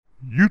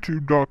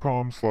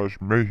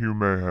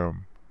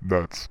youtube.com/mayhewmayhem.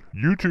 That's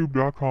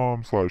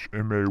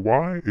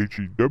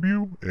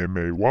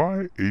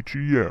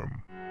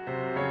youtube.com/mayhewmayhem.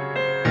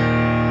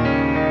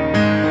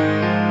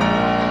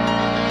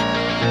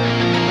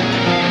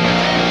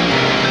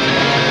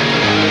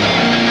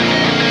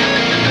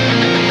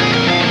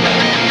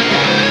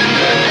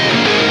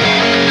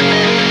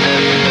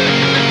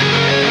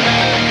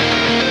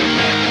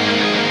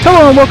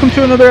 Hello and welcome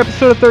to another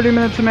episode of 30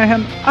 Minutes of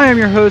Mayhem. I am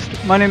your host,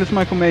 my name is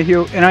Michael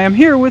Mayhew, and I am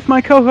here with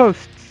my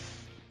co-hosts.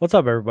 What's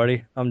up,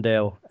 everybody? I'm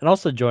Dale, and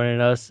also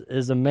joining us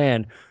is a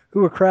man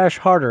who would crash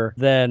harder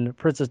than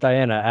Princess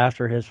Diana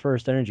after his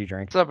first energy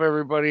drink. What's up,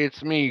 everybody?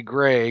 It's me,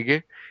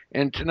 Greg,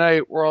 and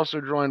tonight we're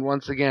also joined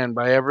once again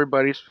by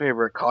everybody's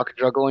favorite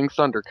cock-juggling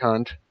thunder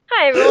cunt.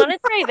 Hi, everyone.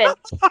 It's Raven.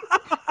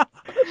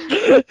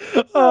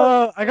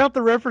 I got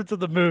the reference of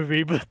the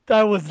movie, but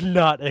I was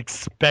not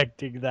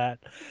expecting that.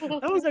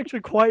 That was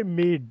actually quite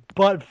mean,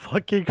 but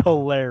fucking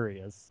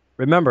hilarious.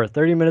 Remember,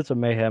 30 Minutes of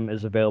Mayhem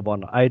is available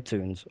on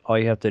iTunes. All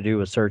you have to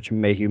do is search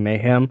Mayhew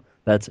Mayhem.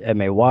 That's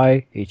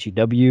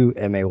Mayhew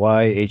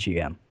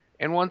Mayhem.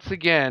 And once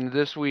again,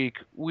 this week,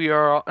 we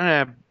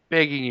are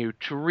begging you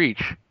to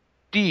reach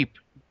deep,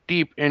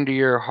 deep into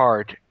your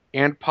heart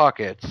and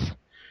pockets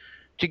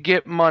to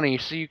get money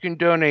so you can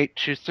donate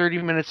to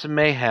 30 Minutes of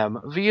Mayhem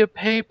via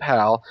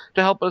PayPal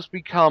to help us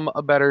become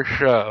a better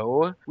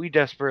show. We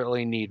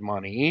desperately need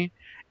money.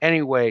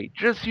 Anyway,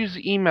 just use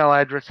the email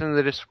address in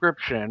the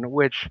description,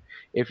 which,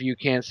 if you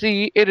can't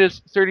see, it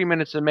is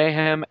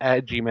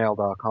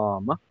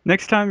 30minutesofmayhem@gmail.com.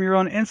 Next time you're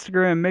on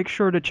Instagram, make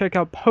sure to check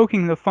out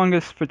Poking the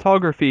Fungus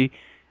Photography.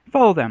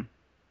 Follow them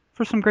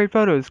for some great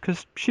photos,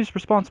 because she's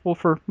responsible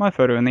for my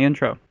photo in the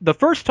intro. The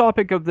first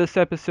topic of this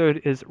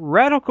episode is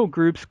radical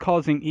groups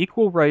causing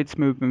equal rights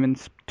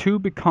movements to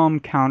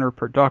become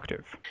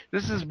counterproductive.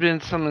 This has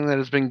been something that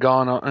has been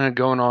going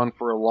on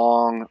for a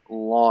long,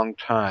 long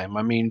time.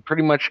 I mean,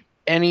 pretty much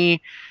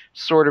any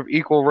sort of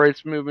equal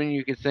rights movement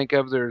you could think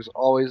of, there's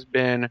always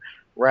been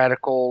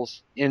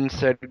radicals in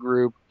said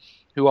group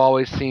who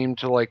always seem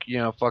to,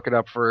 fuck it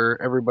up for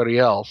everybody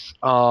else.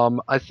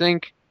 I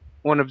think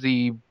one of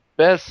the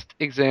best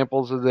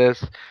examples of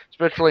this,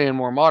 especially in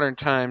more modern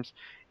times,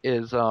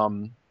 is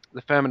the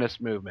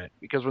feminist movement.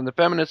 Because when the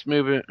feminist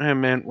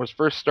movement was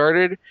first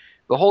started,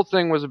 the whole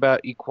thing was about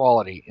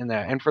equality in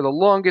that. And for the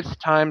longest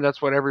time,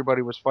 that's what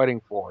everybody was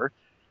fighting for.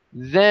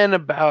 Then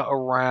about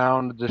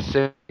around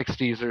the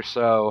 60s or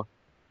so,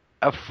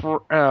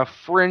 a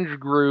fringe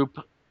group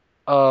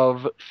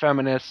of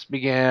feminists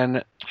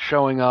began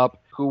showing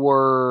up who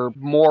were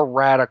more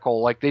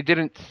radical. Like, they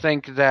didn't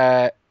think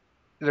that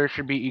there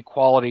should be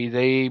equality.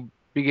 They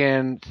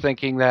began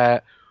thinking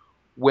that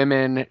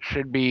women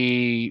should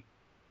be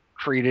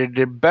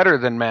treated better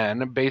than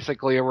men.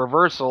 Basically a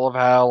reversal of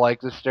how,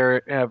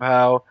 of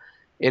how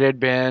it had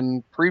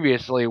been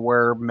previously,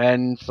 where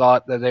men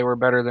thought that they were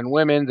better than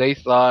women. They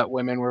thought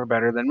women were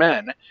better than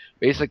men.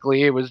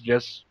 Basically, it was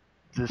just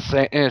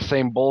the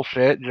same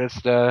bullshit,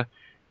 just a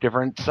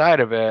different side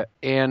of it.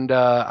 And,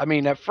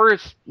 at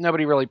first,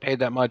 nobody really paid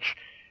that much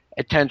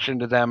attention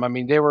to them. I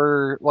mean, they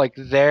were,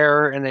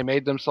 there, and they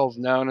made themselves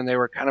known, and they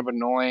were kind of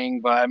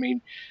annoying, but,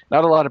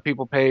 not a lot of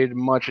people paid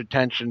much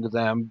attention to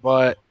them.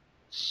 But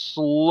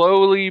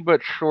slowly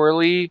but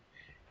surely,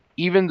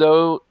 even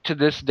though to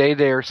this day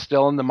they are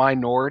still in the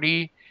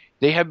minority,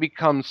 they have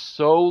become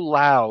so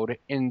loud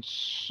and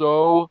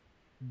so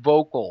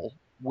vocal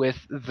with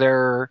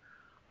their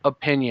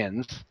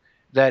opinions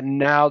that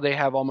now they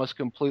have almost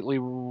completely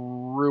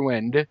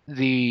ruined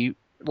the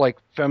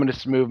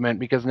feminist movement,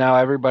 because now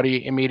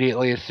everybody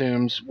immediately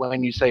assumes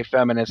when you say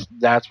feminist,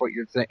 that's what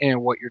you're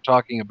what you're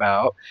talking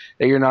about.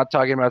 That you're not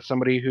talking about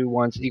somebody who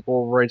wants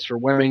equal rights for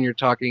women. You're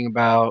talking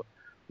about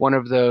one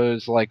of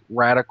those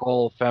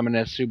radical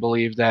feminists who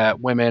believe that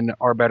women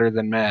are better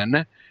than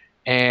men.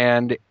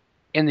 And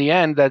in the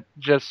end, that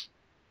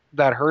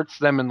hurts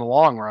them in the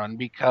long run,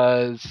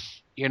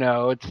 because,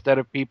 instead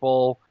of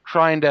people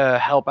trying to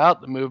help out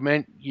the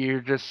movement,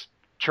 you're just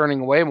turning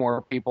away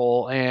more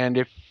people. And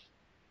if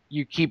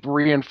you keep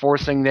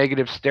reinforcing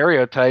negative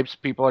stereotypes,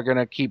 people are going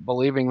to keep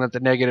believing that the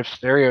negative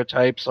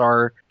stereotypes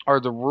are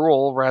the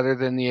rule rather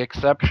than the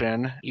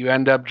exception. You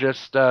end up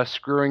just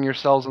screwing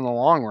yourselves in the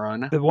long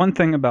run. The one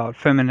thing about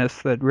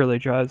feminists that really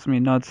drives me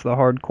nuts, the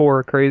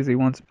hardcore crazy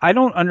ones, I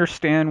don't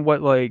understand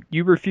what,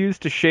 you refuse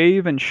to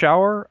shave and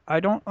shower.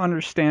 I don't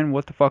understand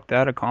what the fuck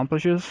that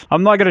accomplishes.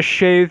 I'm not going to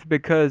shave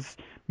because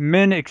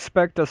men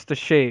expect us to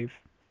shave.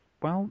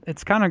 Well,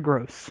 it's kind of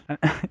gross.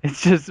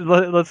 It's just,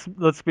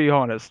 let's be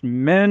honest.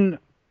 Men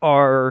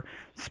are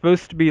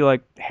supposed to be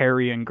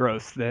hairy and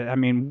gross.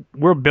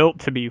 We're built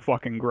to be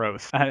fucking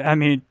gross.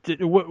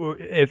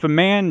 If a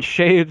man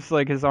shaves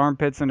his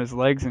armpits and his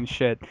legs and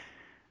shit,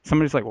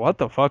 somebody's like, what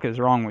the fuck is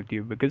wrong with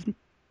you? Because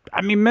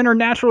men are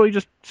naturally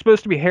just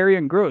supposed to be hairy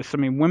and gross.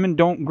 Women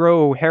don't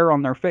grow hair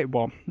on their face.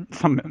 Well,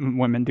 some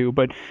women do,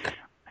 but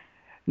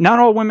not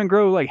all women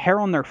grow hair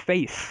on their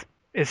face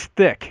is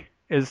thick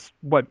is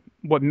what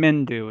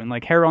men do,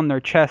 and hair on their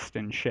chest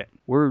and shit.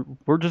 We're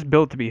just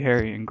built to be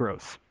hairy and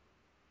gross.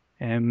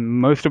 And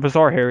most of us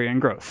are hairy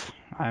and gross.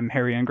 I'm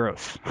hairy and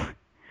gross.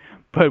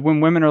 But when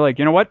women are like,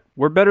 you know what,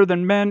 we're better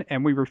than men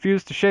and we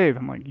refuse to shave,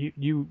 I'm like,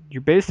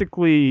 you're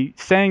basically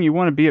saying you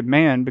want to be a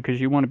man because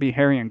you want to be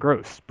hairy and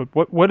gross. But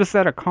what does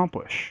that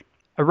accomplish?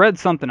 I read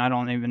something, I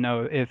don't even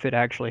know if it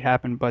actually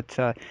happened, but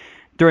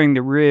during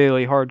the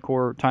really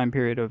hardcore time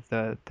period of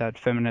that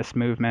feminist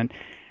movement,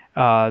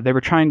 they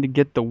were trying to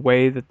get the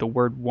way that the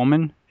word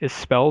woman is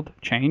spelled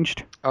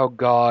changed. Oh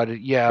God,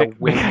 yeah,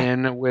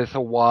 women with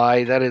a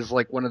Y. That is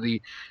like one of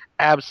the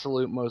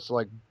absolute most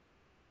like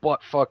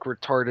buttfuck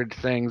retarded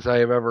things I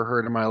have ever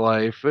heard in my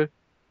life.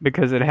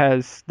 Because it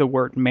has the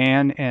word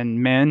man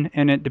and men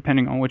in it,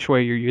 depending on which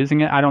way you're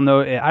using it. I don't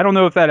know. I don't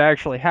know if that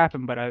actually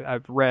happened, but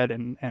I've read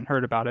and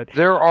heard about it.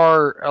 There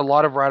are a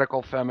lot of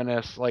radical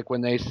feminists, like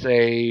when they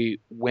say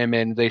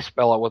women, they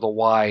spell it with a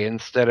Y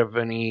instead of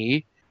an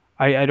E.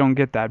 I don't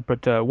get that,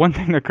 but one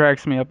thing that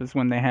cracks me up is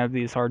when they have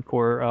these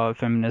hardcore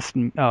feminist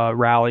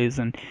rallies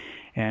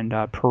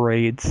and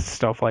parades,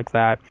 stuff like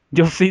that.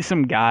 You'll see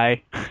some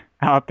guy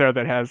out there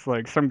that has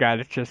like some guy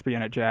that's just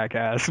being a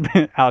jackass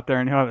out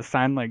there, and he'll have a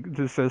sign like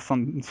this says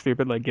something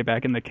stupid like "Get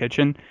back in the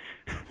kitchen,"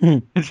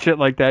 and shit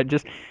like that.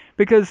 Just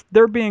because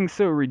they're being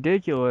so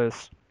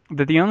ridiculous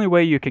that the only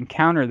way you can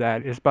counter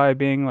that is by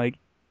being like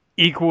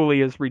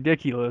equally as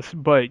ridiculous,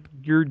 but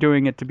you're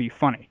doing it to be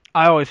funny.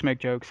 I always make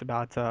jokes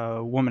about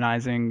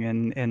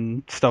womanizing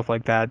and stuff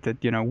like that. That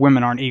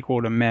women aren't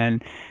equal to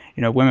men.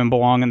 Women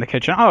belong in the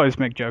kitchen. I always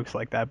make jokes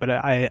like that, but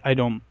I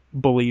don't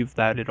believe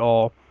that at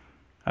all.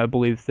 I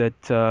believe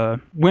that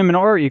women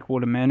are equal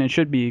to men and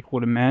should be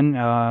equal to men.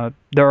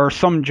 There are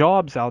some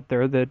jobs out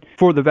there that,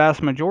 for the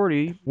vast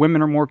majority,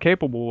 women are more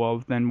capable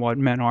of than what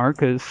men are,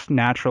 because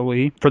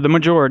naturally, for the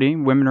majority,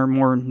 women are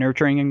more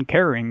nurturing and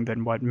caring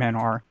than what men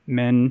are.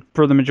 Men,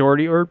 for the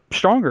majority, are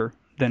stronger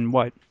than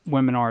what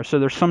women are. So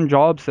there's some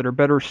jobs that are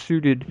better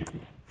suited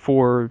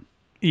for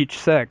each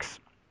sex.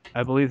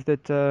 I believe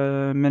that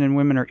men and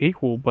women are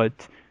equal,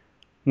 but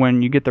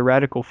when you get the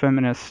radical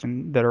feminists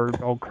that are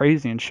all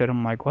crazy and shit,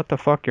 I'm like, what the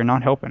fuck? You're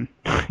not helping.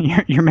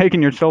 You're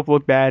making yourself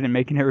look bad and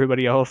making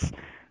everybody else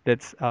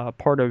that's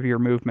part of your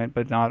movement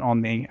but not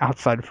on the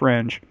outside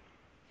fringe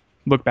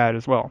look bad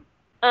as well.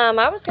 I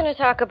was going to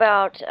talk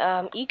about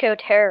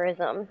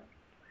eco-terrorism,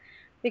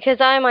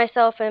 because I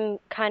myself am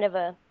kind of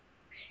a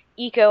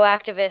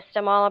eco-activist.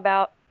 I'm all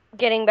about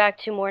getting back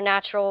to more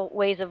natural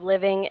ways of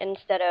living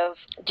instead of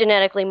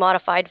genetically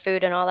modified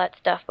food and all that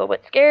stuff. But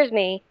what scares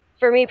me,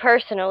 for me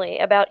personally,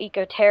 about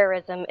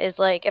eco-terrorism is,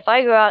 like, if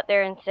I go out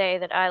there and say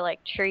that I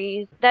like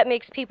trees, that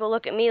makes people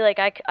look at me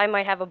like I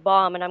might have a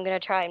bomb and I'm going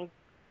to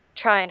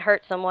try and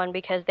hurt someone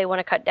because they want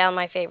to cut down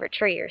my favorite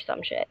tree or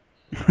some shit.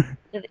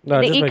 No,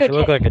 it just makes you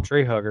look like a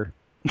tree hugger.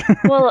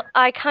 Well,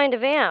 I kind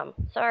of am.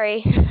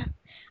 Sorry.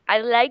 I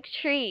like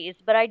trees,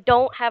 but I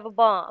don't have a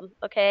bomb,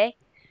 okay?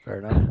 Fair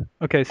enough.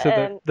 Okay,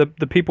 so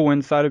the people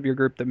inside of your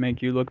group that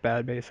make you look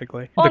bad,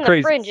 basically. On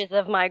the fringes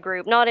of my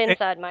group, not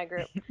inside my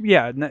group.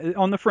 Yeah,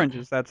 on the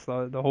fringes. That's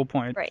the whole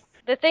point. Right.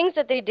 The things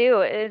that they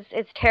do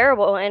it's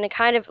terrible, and it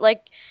kind of,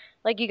 like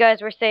you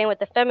guys were saying with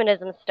the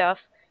feminism stuff,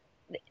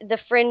 the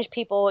fringe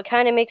people, it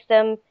kind of makes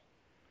them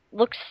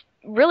look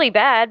really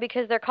bad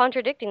because they're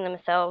contradicting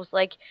themselves.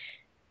 Like,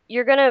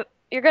 you're gonna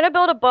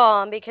build a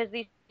bomb because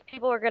these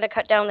people are gonna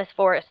cut down this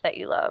forest that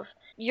you love.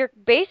 You're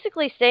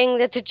basically saying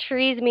that the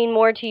trees mean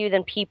more to you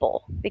than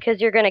people because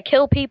you're going to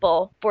kill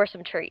people for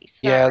some trees.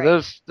 Yeah,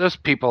 those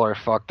people are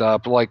fucked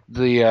up. Like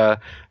the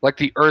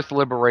Earth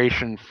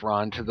Liberation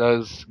Front.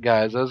 Those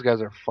guys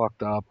are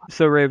fucked up.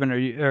 So Raven,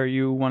 are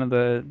you one of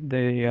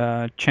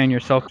the chain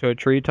yourself to a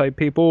tree type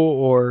people,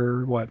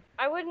 or what?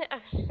 I wouldn't.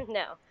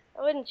 No,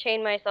 I wouldn't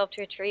chain myself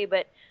to a tree,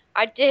 but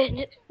I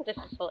did. This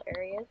is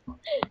hilarious.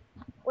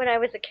 When I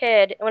was a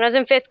kid, when I was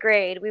in 5th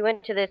grade, we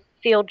went to this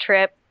field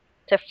trip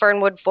to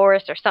Fernwood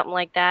Forest or something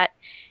like that,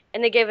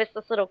 and they gave us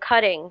this little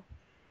cutting,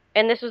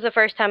 and this was the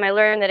first time I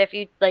learned that if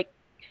you, like,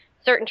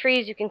 certain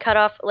trees, you can cut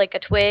off like a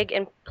twig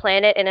and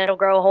plant it and it'll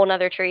grow a whole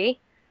nother tree.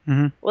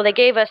 Mm-hmm. Well, they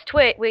gave us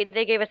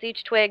they gave us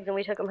each twigs, and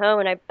we took them home,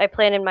 and I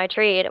planted my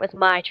tree, and it was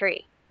my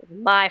tree. It was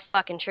my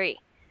fucking tree.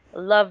 I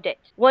loved it.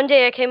 One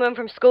day I came home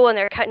from school and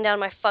they were cutting down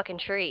my fucking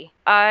tree.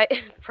 I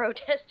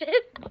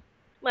protested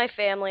my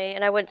family,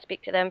 and I wouldn't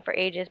speak to them for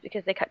ages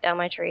because they cut down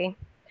my tree.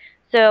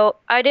 So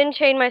I didn't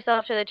chain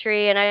myself to the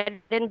tree, and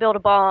I didn't build a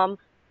bomb,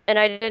 and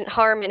I didn't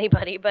harm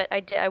anybody, but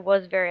I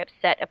was very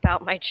upset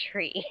about my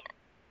tree.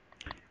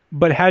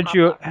 But had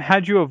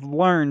you have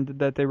learned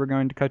that they were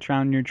going to cut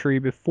down your tree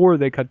before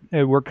they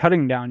were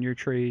cutting down your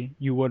tree,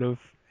 you would have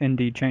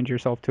indeed changed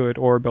yourself to it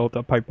or built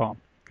a pipe bomb.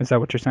 Is that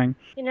what you're saying?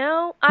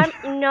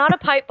 I'm not a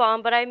pipe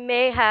bomb, but I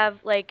may have,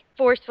 like,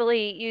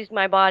 forcefully used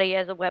my body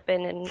as a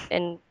weapon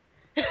and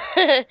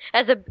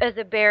as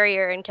a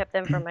barrier and kept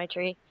them from my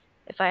tree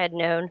if I had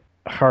known.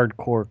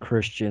 Hardcore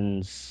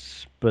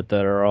Christians, but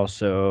that are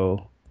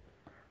also,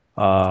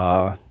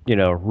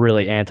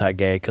 really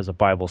anti-gay because the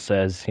Bible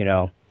says,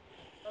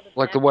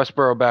 like the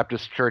Westboro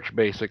Baptist Church,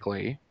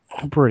 basically.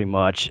 Pretty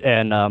much.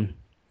 And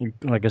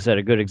like I said,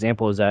 a good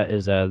example is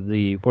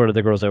the one of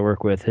the girls I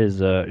work with.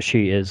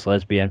 She is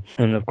lesbian,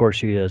 and of course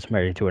she is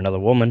married to another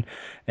woman,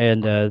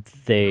 and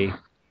they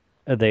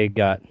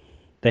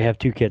have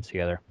 2 kids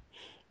together,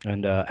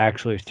 and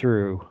actually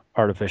through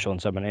artificial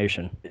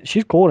insemination.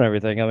 She's cool and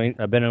everything. I mean,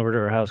 I've been over to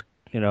her house,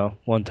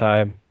 one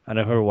time. I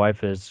know who her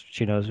wife is.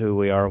 She knows who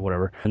we are,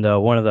 whatever. And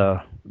one of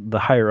the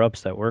higher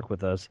ups that work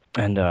with us,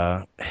 and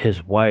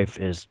his wife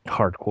is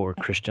hardcore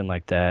Christian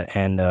like that,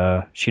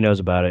 and she knows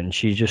about it, and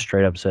she just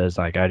straight up says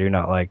like, I do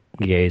not like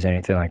gays,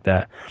 anything like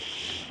that.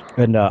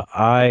 And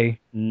I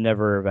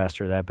never have asked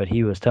her that, but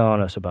he was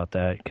telling us about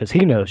that because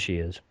he knows she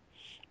is,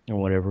 or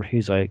whatever.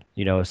 He's like,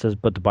 it says,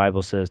 but the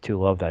Bible says to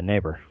love thy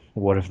neighbor.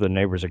 What if the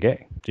neighbors are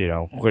gay?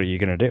 What are you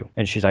gonna do?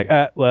 And she's like,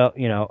 well,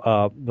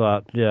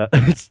 but yeah,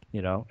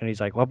 and he's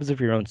like, what happens if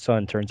your own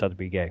son turns out to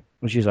be gay?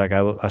 And she's like,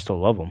 I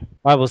still love him.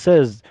 Bible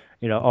says,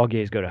 all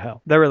gays go to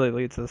hell. That really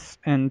leads us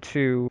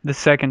into the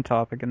second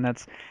topic, and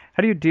that's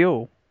how do you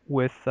deal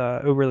with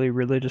overly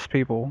religious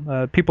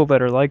people, people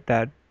that are like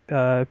that,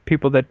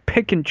 people that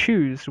pick and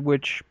choose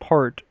which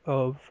part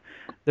of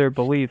their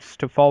beliefs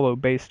to follow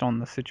based on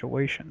the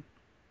situation.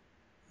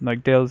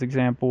 Like Dale's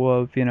example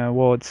of,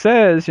 well, it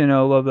says,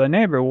 love thy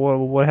neighbor. Well,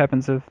 what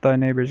happens if thy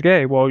neighbor's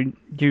gay? Well,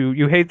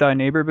 you hate thy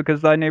neighbor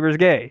because thy neighbor's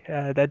gay.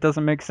 That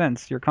doesn't make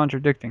sense. You're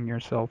contradicting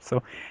yourself.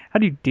 So how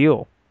do you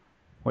deal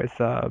with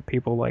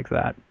people like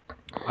that?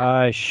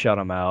 I shut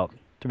them out,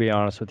 to be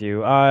honest with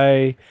you.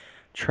 I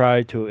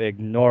try to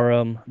ignore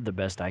them the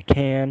best I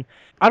can.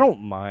 I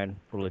don't mind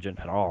religion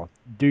at all.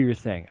 Do your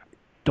thing.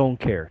 Don't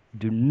care.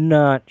 Do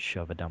not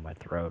shove it down my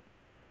throat.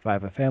 If I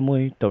have a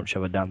family, don't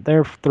shove it down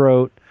their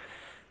throat.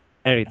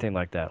 Anything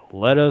like that.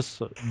 Let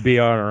us be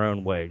on our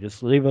own way.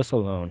 Just leave us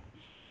alone.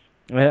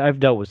 I've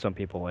dealt with some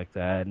people like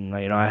that, and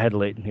I had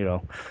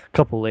a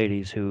couple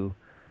ladies who,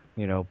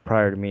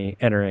 prior to me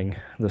entering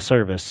the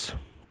service,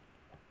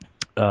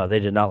 they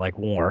did not like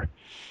war,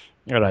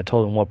 and I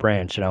told them what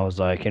branch, and I was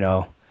like,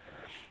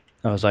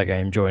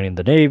 I'm joining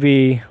the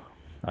Navy.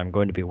 I'm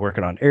going to be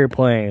working on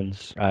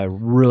airplanes. I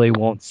really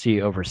won't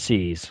see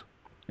overseas,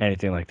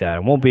 anything like that.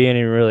 It won't be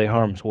any really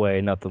harm's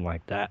way, nothing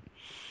like that.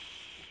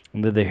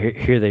 And then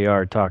here they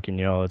are talking,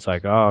 it's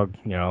like, oh,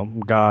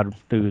 God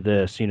do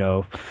this,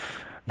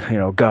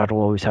 God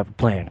will always have a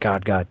plan.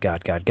 God.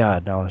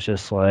 And I was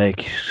just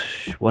like,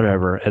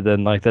 whatever. And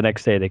then like the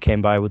next day they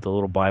came by with a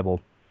little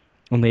Bible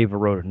and they even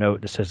wrote a note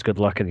that says, good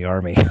luck in the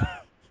army.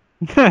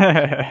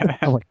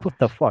 I'm like, what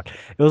the fuck?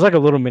 It was like a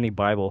little mini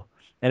Bible,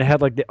 and it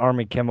had like the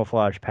army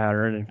camouflage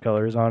pattern and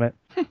colors on it.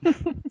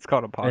 It's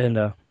called a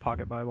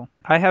pocket Bible.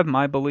 I have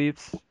my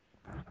beliefs.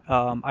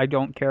 I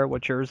don't care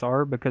what yours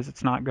are because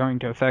it's not going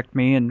to affect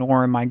me, and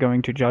nor am I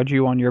going to judge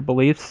you on your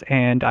beliefs.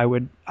 And I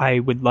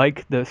would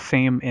like the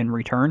same in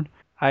return.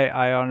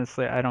 I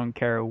honestly, I don't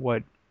care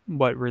what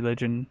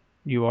religion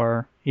you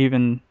are.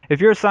 Even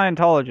if you're a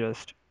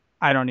Scientologist,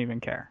 I don't even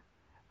care.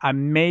 I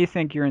may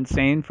think you're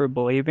insane for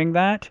believing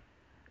that,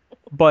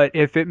 but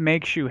if it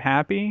makes you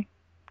happy,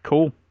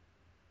 cool.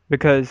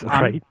 Because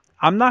right.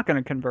 I'm not going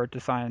to convert to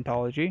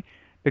Scientology.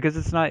 Because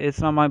it's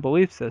not my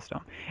belief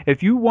system.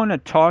 If you want to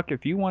talk,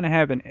 if you want to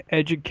have an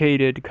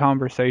educated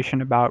conversation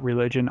about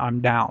religion,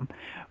 I'm down.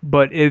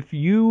 But if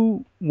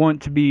you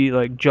want to be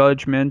like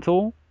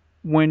judgmental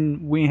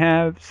when we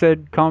have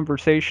said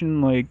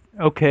conversation, like,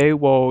 okay,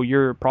 well,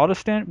 you're a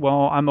Protestant,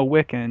 well, I'm a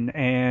Wiccan,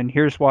 and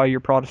here's why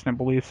your Protestant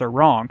beliefs are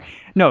wrong.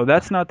 No,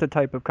 that's not the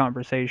type of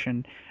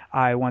conversation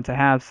I want to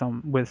have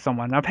with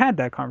someone. I've had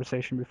that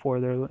conversation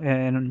before.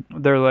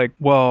 They're like,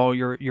 well,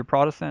 you're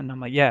Protestant, and I'm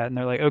like, yeah, and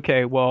they're like,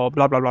 okay, well,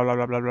 blah blah blah blah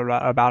blah blah blah,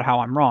 blah about how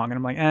I'm wrong, and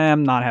I'm like,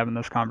 I'm not having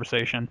this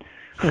conversation.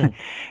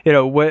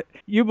 What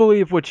you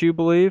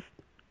believe,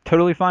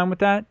 totally fine with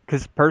that.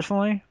 Because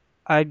personally,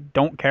 I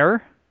don't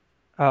care.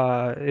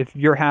 If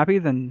you're happy,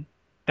 then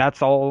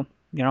that's all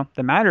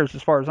that matters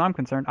as far as I'm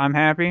concerned. I'm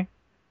happy.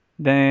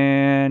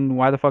 Then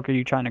why the fuck are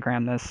you trying to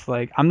cram this?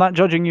 Like, I'm not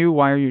judging you.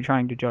 Why are you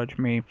trying to judge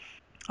me?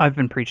 I've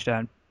been preached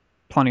at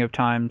plenty of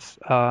times.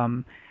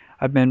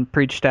 I've been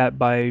preached at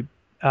by,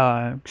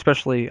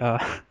 especially,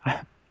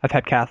 I've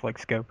had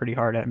Catholics go pretty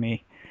hard at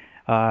me.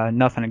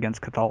 Nothing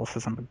against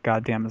Catholicism, but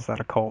goddamn is that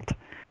a cult.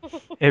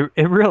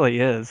 It really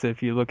is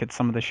if you look at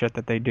some of the shit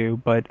that they do.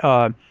 But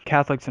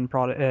Catholics and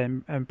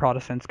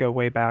Protestants go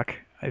way back,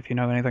 if you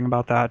know anything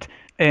about that.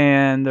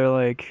 And they're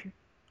like,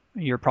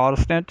 you're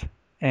Protestant,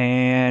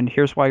 and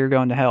here's why you're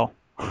going to hell.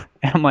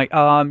 And I'm like,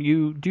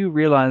 you do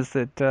realize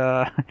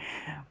that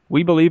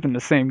we believe in the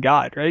same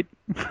God, right?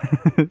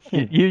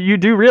 you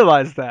do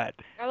realize that.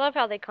 I love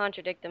how they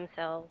contradict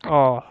themselves.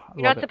 Oh,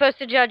 you're not supposed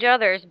to judge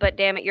others, but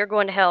damn it, you're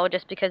going to hell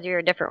just because you're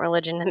a different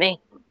religion than me.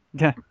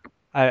 Yeah,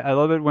 I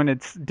love it when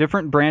it's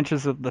different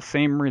branches of the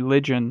same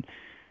religion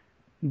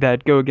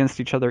that go against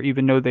each other,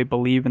 even though they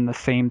believe in the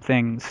same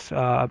things,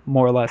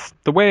 more or less.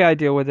 The way I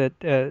deal with it,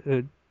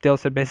 Dale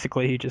said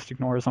basically he just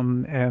ignores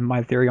them, and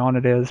my theory on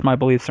it is my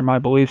beliefs are my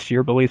beliefs,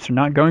 your beliefs are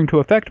not going to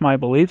affect my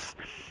beliefs,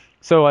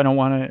 so I don't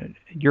want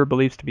your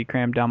beliefs to be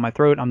crammed down my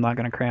throat. I'm not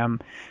going to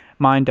cram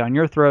mine down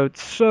your throat,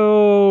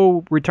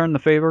 so return the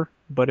favor.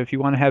 But if you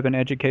want to have an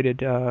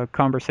educated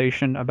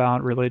conversation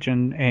about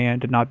religion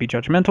and not be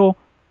judgmental,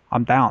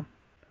 I'm down.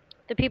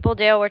 The people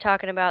Dale were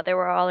talking about, they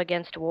were all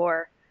against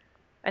war.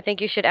 I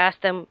think you should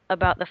ask them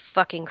about the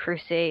fucking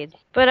Crusades.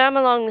 But I'm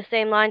along the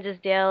same lines as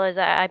Dale, as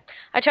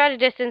I try to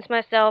distance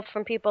myself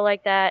from people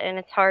like that, and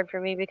it's hard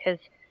for me because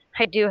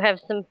I do have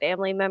some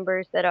family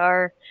members that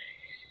are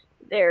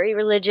very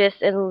religious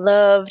and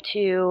love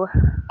to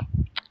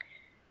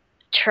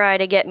try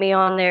to get me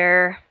on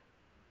their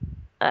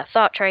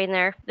thought train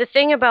there. The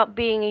thing about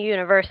being a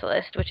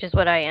universalist, which is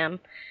what I am,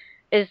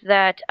 is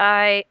that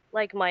I,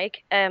 like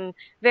Mike, am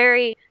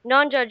very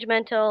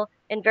non-judgmental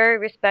and very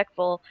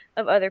respectful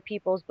of other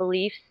people's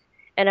beliefs,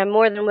 and I'm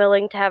more than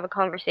willing to have a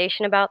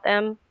conversation about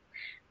them.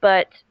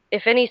 But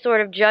if any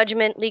sort of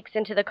judgment leaks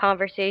into the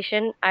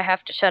conversation, I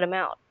have to shut them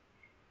out,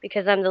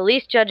 because I'm the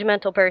least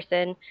judgmental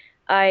person.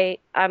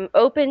 I'm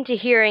open to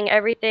hearing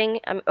everything.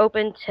 I'm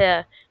open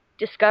to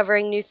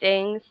discovering new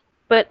things.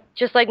 But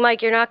just like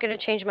Mike, you're not going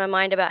to change my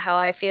mind about how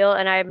I feel,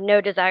 and I have no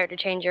desire to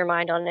change your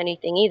mind on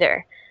anything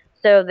either.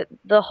 So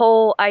the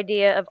whole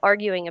idea of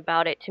arguing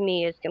about it, to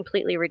me, is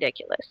completely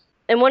ridiculous.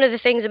 And one of the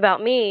things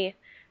about me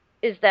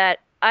is that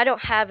I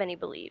don't have any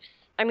beliefs.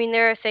 I mean,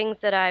 there are things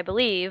that I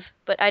believe,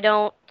 but I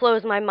don't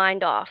close my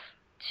mind off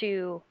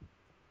to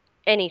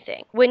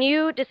anything. When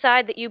you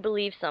decide that you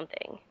believe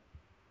something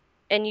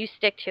and you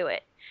stick to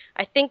it,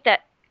 I think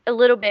that a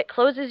little bit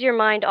closes your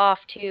mind off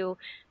to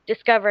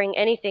discovering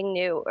anything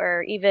new,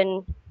 or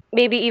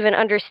maybe even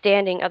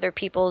understanding other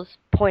people's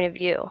point of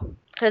view.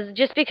 Because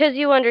just because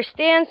you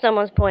understand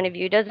someone's point of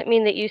view doesn't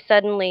mean that you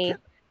suddenly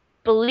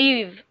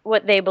believe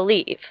what they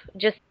believe.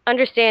 Just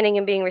understanding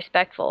and being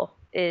respectful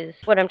is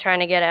what I'm trying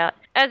to get at.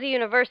 As a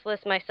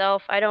universalist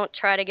myself, I don't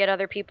try to get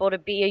other people to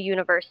be a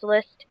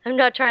universalist. I'm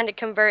not trying to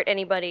convert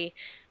anybody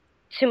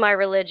to my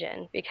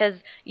religion, because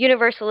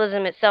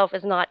universalism itself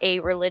is not a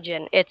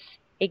religion. It's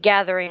a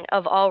gathering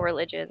of all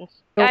religions.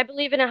 I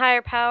believe in a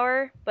higher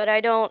power, but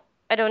I don't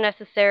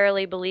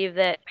necessarily believe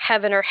that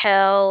heaven or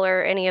hell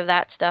or any of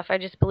that stuff. I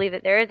just believe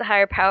that there is a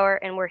higher power,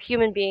 and we're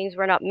human beings.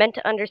 We're not meant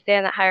to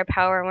understand that higher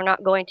power, and we're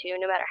not going to,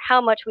 no matter how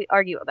much we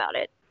argue about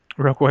it.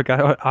 Real quick,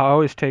 I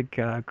always take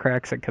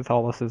cracks at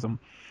Catholicism,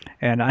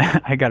 and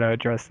I got to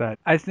address that.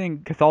 I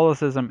think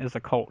Catholicism is a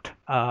cult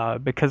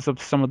because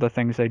of some of the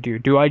things they do.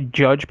 Do I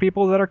judge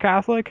people that are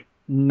Catholic?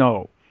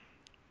 No.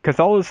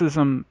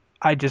 Catholicism,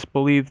 I just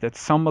believe that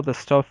some of the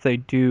stuff they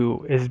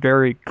do is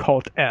very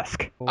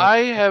cult-esque. I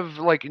have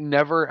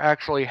never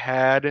actually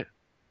had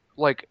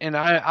and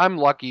I'm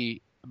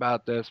lucky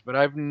about this, but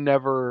I've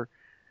never,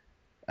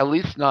 at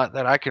least not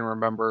that I can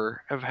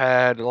remember, have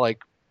had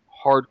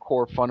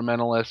hardcore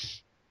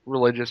fundamentalist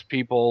religious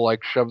people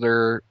shove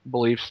their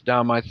beliefs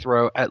down my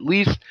throat, at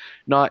least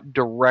not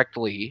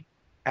directly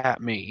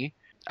at me.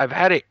 I've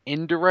had it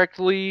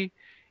indirectly,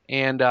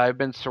 and I've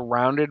been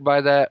surrounded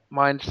by that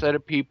mindset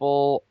of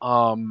people,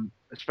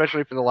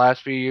 especially for the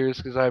last few years,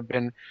 because I've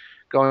been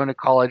going to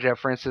college at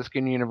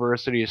Franciscan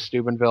University of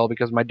Steubenville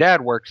because my dad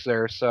works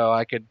there, so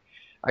I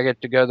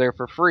get to go there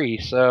for free.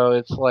 So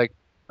it's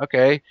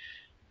okay.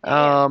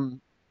 And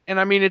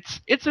I mean,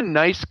 it's a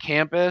nice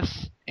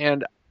campus,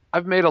 and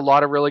I've made a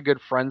lot of really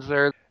good friends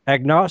there.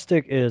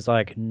 Agnostic is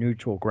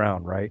neutral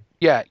ground, right?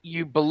 Yeah,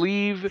 you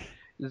believe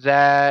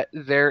that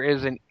there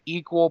is an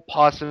equal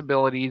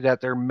possibility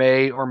that there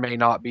may or may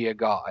not be a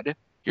God.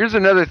 Here's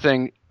another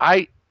thing.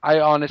 I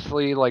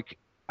honestly,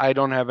 I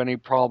don't have any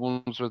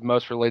problems with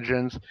most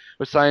religions,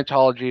 but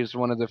Scientology is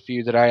one of the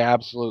few that I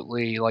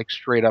absolutely,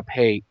 straight up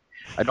hate.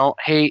 I don't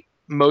hate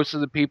most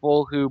of the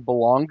people who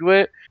belong to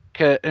it,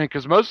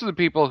 because most of the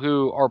people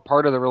who are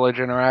part of the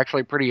religion are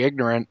actually pretty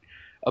ignorant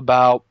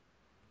about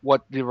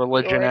what the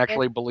religion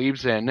actually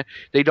believes in.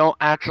 They don't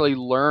actually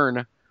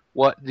learn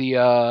what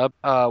the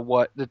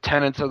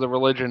tenets of the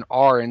religion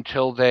are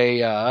until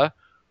they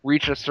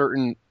reach a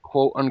certain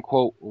quote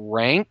unquote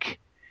rank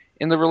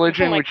in the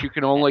religion, which you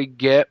can only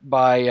get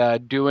by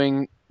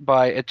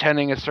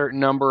attending a certain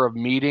number of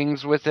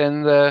meetings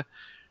within the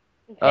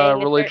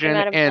religion,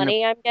 a certain amount of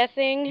money, I'm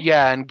guessing.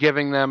 Yeah, and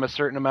giving them a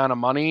certain amount of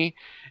money.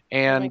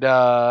 And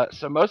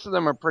so most of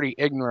them are pretty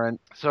ignorant.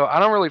 So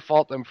I don't really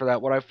fault them for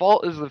that. What I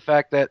fault is the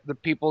fact that the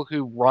people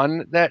who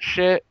run that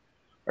shit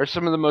are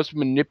some of the most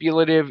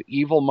manipulative,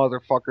 evil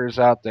motherfuckers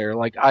out there.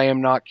 I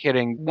am not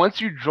kidding.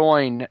 Once you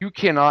join, you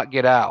cannot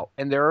get out.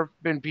 And there have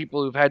been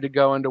people who've had to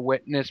go into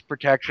witness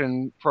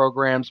protection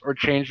programs or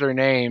change their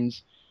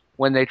names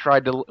when they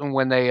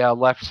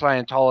left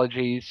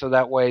Scientology, so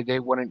that way they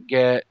wouldn't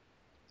get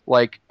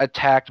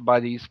attacked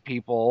by these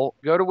people.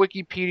 Go to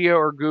Wikipedia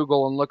or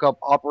Google and look up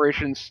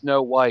Operation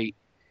Snow White.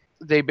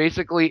 They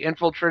basically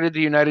infiltrated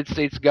the United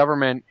States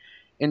government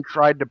and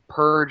tried to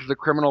purge the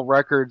criminal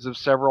records of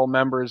several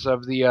members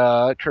of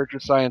the Church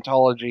of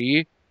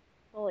Scientology.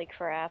 Holy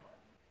crap.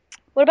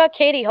 What about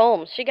Katie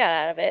Holmes? She got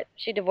out of it.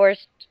 She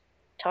divorced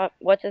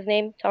what's his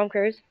name? Tom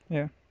Cruise?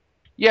 Yeah.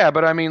 Yeah,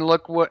 but I mean,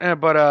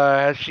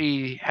 has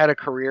she had a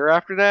career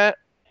after that?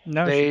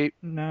 No, they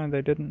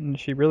didn't.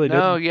 She really didn't.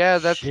 No, yeah,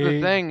 that's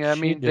the thing. I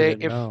mean,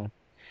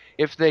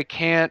 if they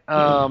can't,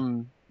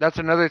 that's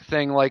another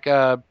thing. Like,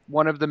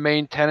 one of the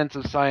main tenets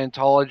of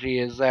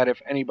Scientology is that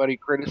if anybody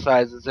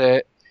criticizes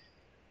it,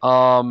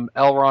 L.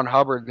 Ron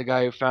Hubbard, the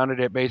guy who founded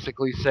it,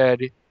 basically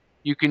said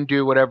you can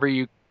do whatever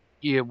you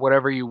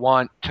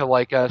want to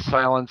like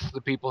silence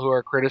the people who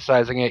are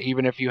criticizing it,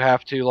 even if you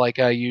have to like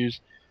use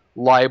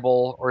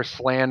libel or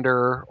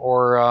slander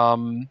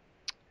or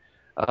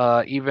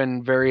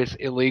even various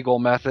illegal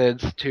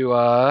methods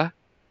to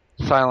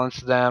silence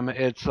them.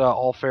 It's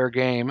all fair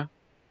game.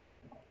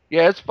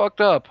 Yeah, it's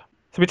fucked up.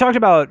 So we talked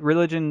about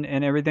religion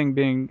and everything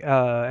being,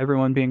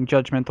 everyone being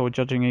judgmental,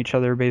 judging each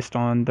other based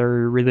on their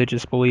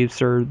religious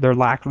beliefs or their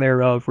lack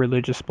thereof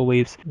religious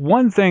beliefs.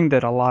 One thing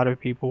that a lot of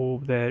people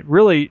that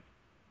really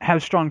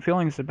have strong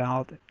feelings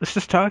about, let's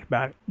just talk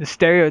about it. The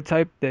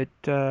stereotype that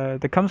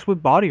that comes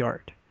with body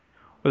art,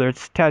 whether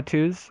it's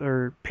tattoos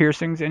or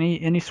piercings,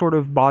 any sort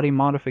of body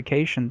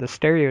modification, the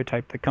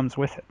stereotype that comes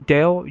with it.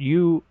 Dale,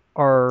 you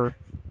are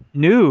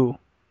new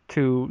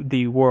to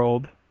the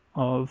world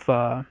of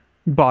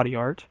body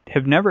art.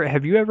 Have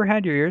you ever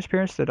had your ears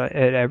pierced at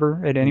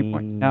any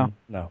point? No.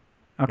 No.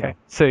 Okay. No.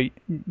 So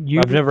you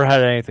I've never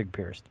had anything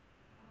pierced.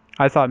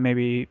 I thought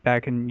maybe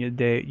back in your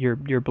day,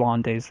 your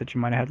blonde days, that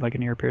you might have had like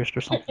an ear pierced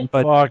or something,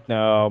 but Fuck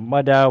no.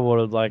 My dad would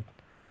have like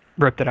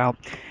ripped it out.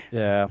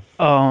 yeah.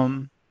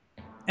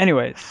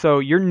 Anyway, so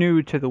you're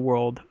new to the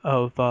world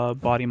of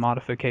body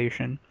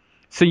modification.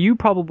 So you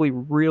probably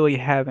really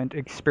haven't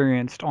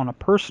experienced on a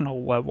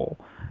personal level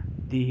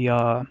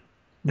the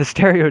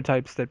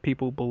stereotypes that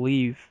people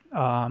believe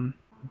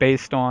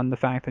based on the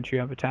fact that you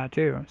have a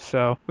tattoo.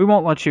 So we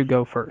won't let you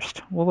go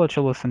first. We'll let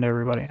you listen to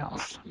everybody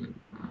else.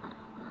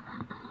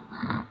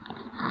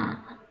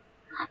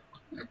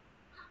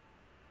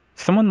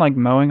 Someone like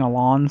mowing a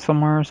lawn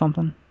somewhere or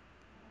something?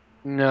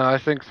 No, I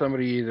think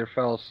somebody either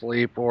fell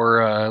asleep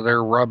or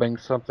they're rubbing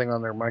something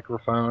on their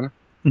microphone.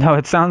 No,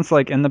 it sounds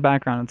like in the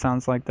background, it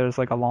sounds like there's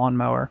like a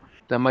lawnmower.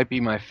 That might be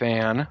my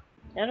fan.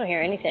 I don't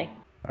hear anything.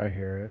 I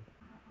hear it.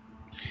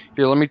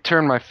 Here, let me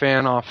turn my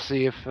fan off,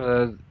 see if...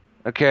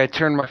 Okay, I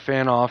turned my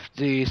fan off.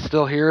 Do you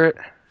still hear it?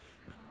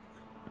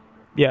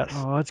 Yes.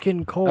 Oh, it's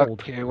getting cold.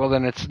 Okay, well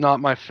then it's not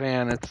my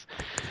fan, it's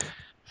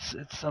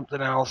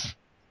something else.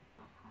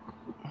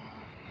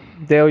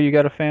 Dale, you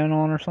got a fan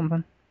on or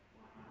something?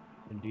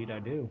 Indeed I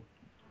do.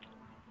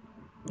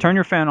 Turn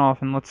your fan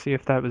off and let's see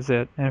if that was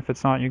it. And if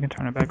it's not, you can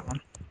turn it back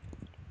on.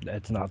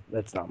 That's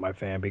not my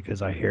fan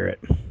because I hear it.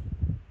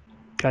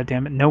 God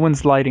damn it. No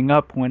one's lighting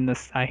up when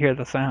I hear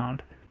the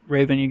sound.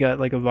 Raven, you got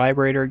like a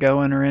vibrator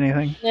going or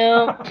anything?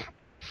 No.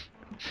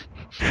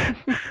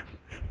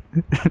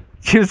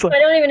 She was like, I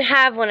don't even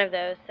have one of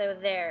those, so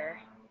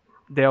there.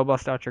 Dale,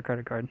 bust out your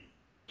credit card.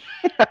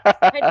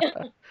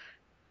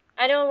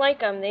 I don't like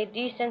them. They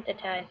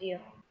desensitize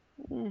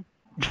you.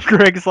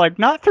 Greg's like,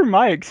 not through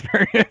my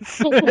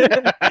experience.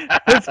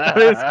 It's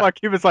funny as fuck.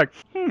 He was like,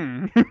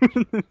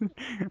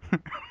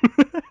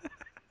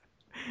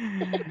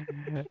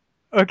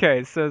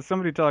 Okay, so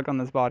somebody talk on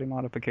this body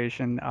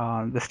modification,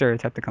 the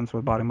stereotype that comes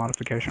with body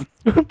modification.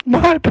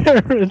 My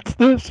parents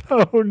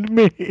disowned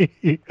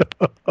me.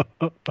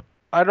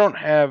 I don't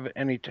have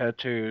any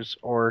tattoos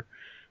or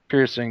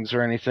piercings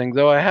or anything,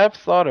 though I have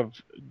thought of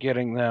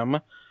getting them.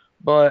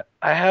 But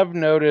I have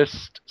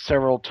noticed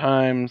several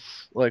times,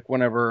 like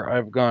whenever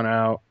I've gone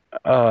out,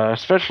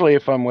 especially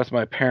if I'm with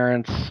my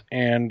parents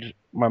and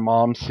my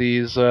mom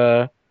sees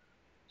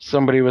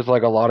somebody with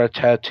like a lot of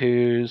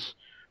tattoos,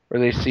 or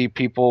they see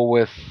people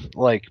with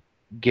like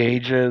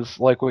gauges,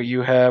 like what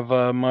you have,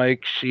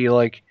 Mike. She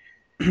like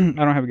I don't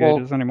have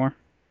gauges anymore.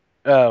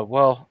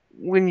 Well,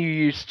 when you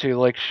used to,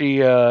 like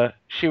she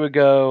would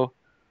go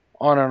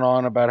on and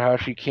on about how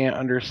she can't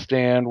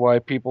understand why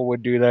people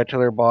would do that to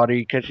their body,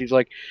 because she's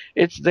like,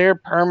 it's there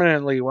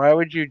permanently, why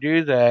would you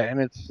do that?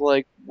 And it's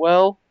like,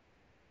 well,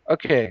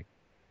 okay,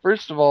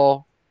 first of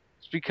all,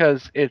 it's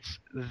because it's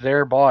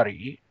their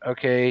body,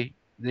 okay?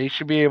 They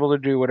should be able to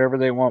do whatever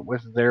they want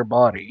with their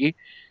body.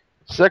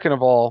 Second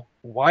of all,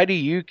 why do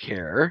you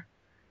care?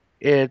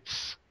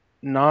 It's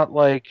not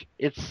like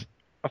it's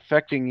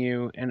affecting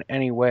you in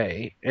any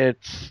way.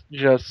 It's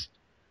just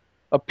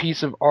a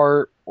piece of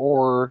art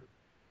or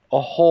a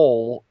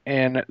hole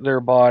in their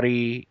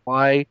body.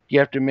 Why do you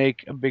have to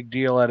make a big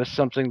deal out of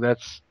something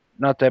that's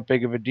not that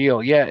big of a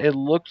deal? Yeah, it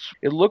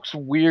looks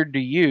weird to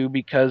you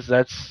because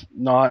that's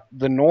not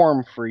the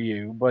norm for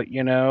you, but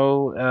you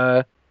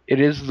know, it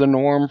is the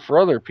norm for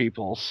other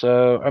people.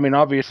 So, I mean,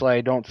 obviously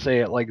I don't say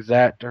it like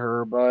that to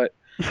her, but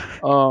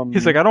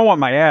he's like, I don't want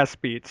my ass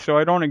beat, so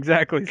I don't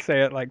exactly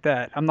say it like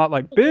that. I'm not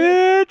like,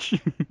 bitch.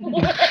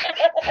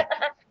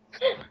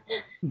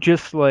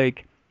 Just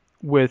like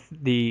with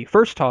the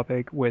first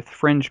topic, with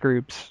fringe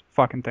groups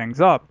fucking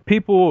things up.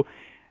 People,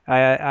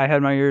 I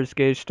had my ears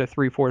gauged to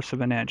 3/4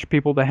 of an inch.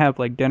 People that have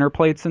like dinner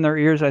plates in their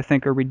ears, I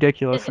think are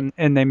ridiculous,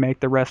 and they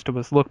make the rest of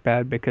us look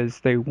bad because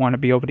they want to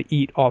be able to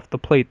eat off the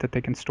plate that they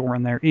can store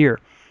in their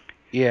ear.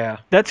 Yeah.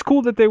 That's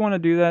cool that they want to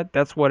do that.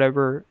 That's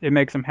whatever. It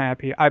makes them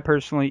happy. I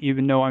personally,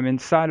 even though I'm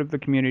inside of the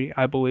community,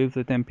 I believe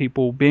that them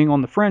people being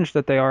on the fringe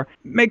that they are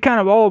make kind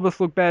of all of us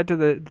look bad to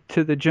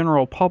the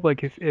general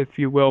public, if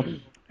you will.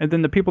 And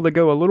then the people that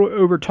go a little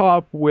over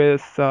top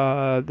with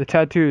the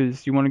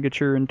tattoos. You want to get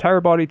your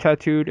entire body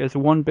tattooed as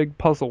one big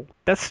puzzle.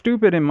 That's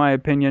stupid in my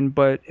opinion,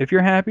 but if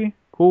you're happy,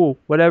 cool,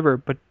 whatever.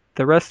 But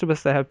the rest of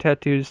us that have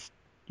tattoos,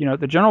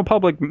 the general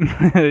public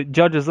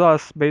judges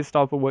us based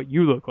off of what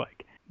you look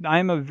like.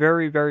 I'm a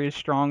very, very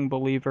strong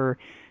believer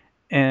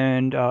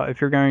in if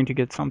you're going to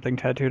get something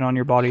tattooed on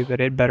your body, that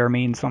it better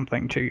mean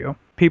something to you.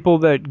 People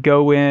that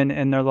go in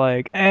and they're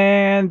like,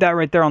 and that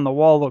right there on the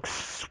wall looks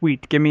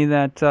sweet. Give me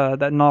that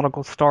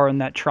nautical star and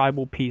that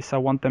tribal piece. I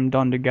want them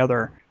done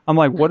together. I'm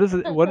like, what is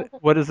it?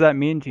 What does that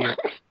mean to you?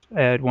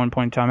 At one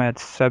point in time, I had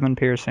 7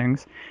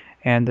 piercings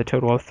and the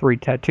total of 3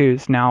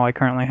 tattoos. Now I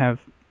currently have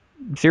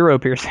 0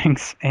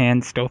 piercings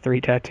and still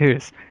 3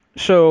 tattoos.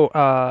 So,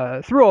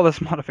 through all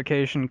this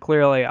modification,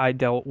 clearly I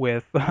dealt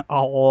with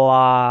a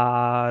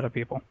lot of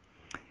people.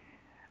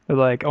 They're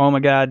like, oh my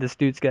god, this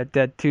dude's got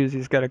tattoos,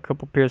 he's got a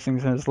couple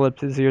piercings in his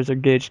lips, his ears are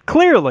gauged.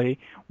 Clearly,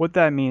 what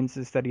that means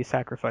is that he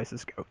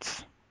sacrifices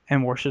goats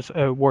and worships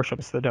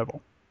the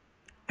devil.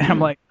 And I'm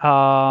like,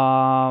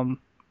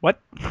 what?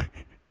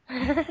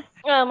 I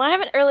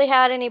haven't really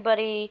had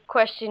anybody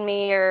question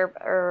me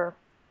or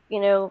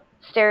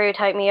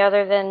stereotype me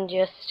other than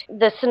just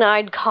the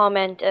snide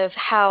comment of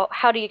how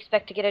do you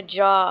expect to get a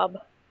job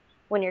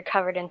when you're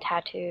covered in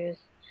tattoos.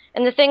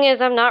 And the thing is,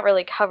 I'm not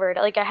really covered.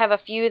 Like, I have a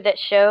few that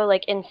show,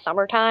 like, in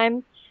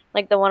summertime,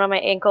 like the one on my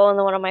ankle and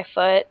the one on my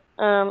foot.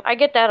 I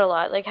get that a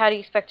lot. Like, how do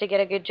you expect to get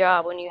a good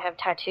job when you have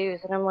tattoos?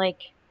 And I'm like,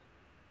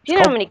 do you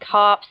know how many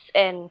cops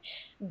and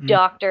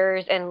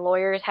doctors and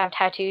lawyers have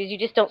tattoos? You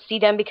just don't see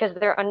them because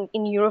they're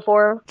in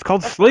uniform. It's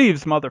called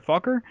sleeves,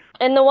 motherfucker.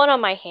 And the one on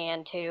my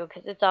hand, too,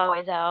 because it's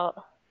always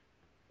out.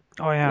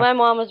 Oh, yeah. My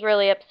mom was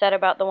really upset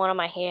about the one on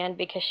my hand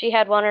because she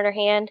had one on her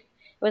hand.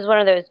 It was one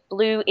of those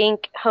blue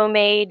ink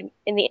homemade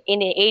in the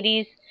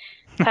 80s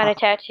kind of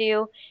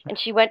tattoo, and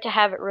she went to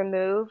have it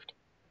removed,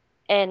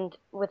 and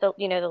with the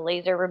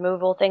laser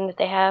removal thing that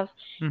they have,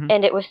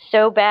 and it was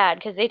so bad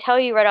because they tell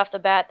you right off the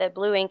bat that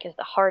blue ink is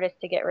the hardest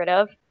to get rid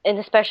of, and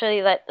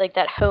especially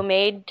that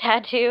homemade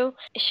tattoo.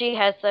 She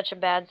has such a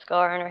bad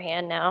scar on her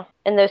hand now,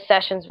 and those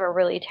sessions were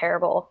really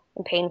terrible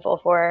and painful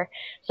for her.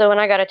 So when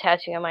I got a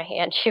tattoo on my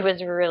hand, she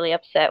was really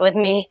upset with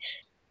me.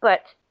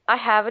 But I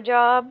have a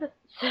job,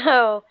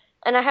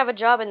 and I have a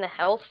job in the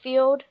health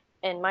field,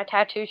 and my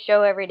tattoos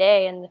show every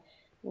day, and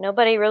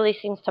nobody really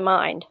seems to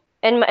mind.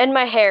 And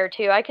my hair,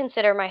 too. I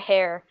consider my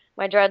hair,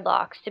 my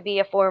dreadlocks, to be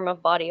a form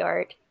of body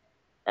art,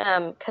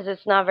 because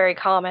it's not very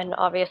common,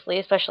 obviously,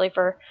 especially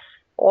for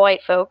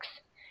white folks.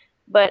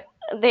 But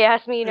they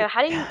asked me,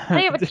 how do you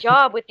have a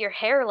job with your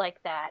hair like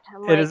that?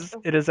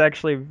 It is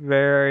actually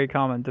very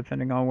common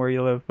depending on where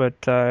you live, but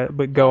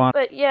go on.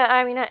 But yeah,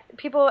 I mean,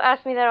 people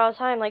ask me that all the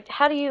time. Like,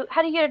 how do you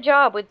get a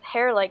job with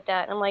hair like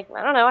that? And I'm like,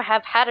 I don't know. I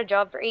have had a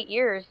job for 8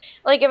 years.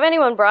 Like, if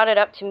anyone brought it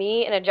up to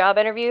me in a job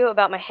interview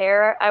about my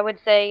hair, I would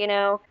say,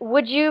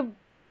 would you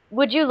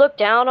look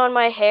down on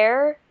my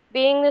hair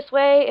being this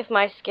way if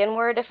my skin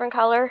were a different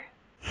color?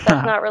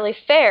 That's not really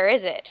fair,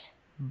 is it?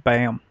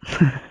 Bam.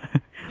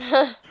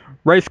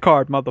 Race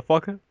card,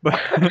 motherfucker.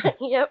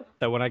 Yep.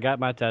 So when I got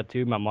my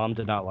tattoo, my mom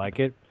did not like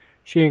it.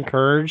 She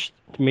encouraged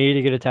me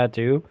to get a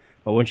tattoo,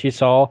 but when she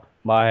saw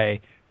my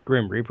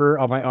Grim Reaper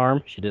on my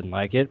arm, she didn't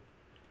like it.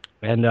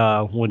 And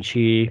when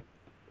she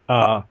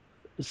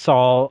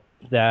saw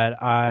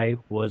that I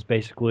was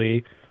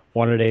basically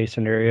wanted a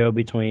scenario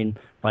between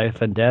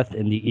life and death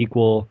and the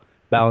equal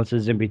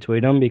balances in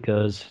between them,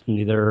 because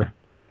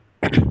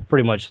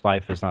pretty much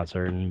life is not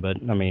certain,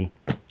 but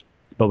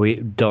we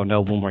don't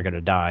know when we're going to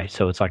die,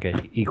 so it's like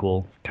an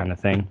equal kind of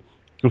thing,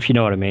 if you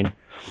know what I mean.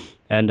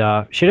 And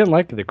she didn't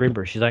like the Grim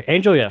Reaper. She's like,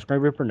 Angel, yes,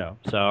 Grim Reaper, no.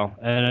 So,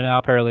 and now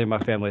apparently my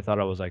family thought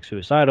I was like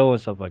suicidal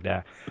and stuff like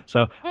that.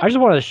 So I just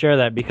wanted to share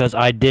that because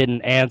I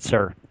didn't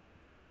answer.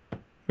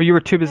 Well, you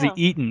were too busy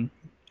eating,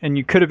 and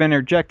you could have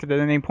interjected at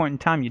any point in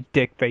time, you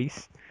dick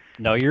face.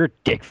 No, you're a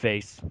dick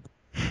face.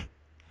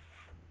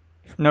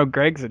 No,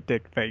 Greg's a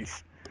dick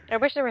face. I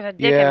wish there was a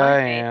dick in my face. Yeah, I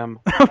am.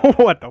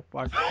 What the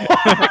fuck?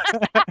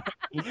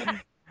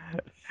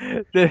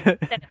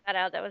 Set that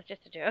out. That was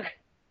just a joke.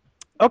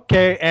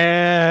 Okay,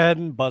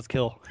 and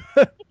buzzkill.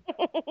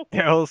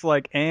 Daryl's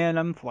like, and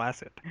I'm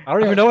flaccid. I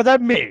don't even know what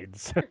that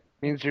means.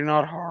 Means you're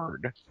not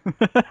hard.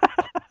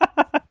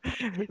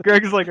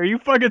 Greg's like, are you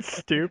fucking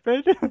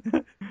stupid?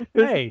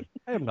 Hey,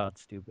 I am not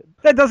stupid.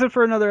 That does it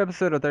for another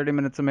episode of 30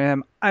 Minutes of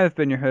Mayhem. I have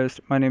been your host.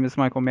 My name is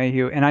Michael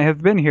Mayhew, and I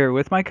have been here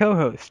with my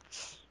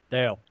co-hosts.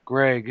 Dale.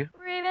 Greg.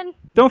 Raven.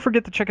 Don't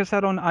forget to check us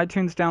out on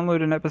iTunes,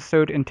 download an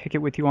episode, and take it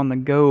with you on the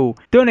go.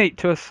 Donate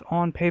to us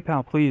on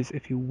PayPal, please,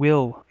 if you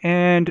will.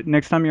 And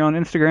next time you're on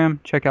Instagram,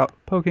 check out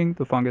Poking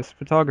the Fungus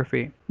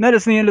Photography. And that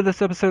is the end of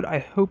this episode. I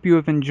hope you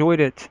have enjoyed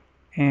it.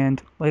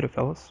 And later,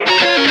 fellas.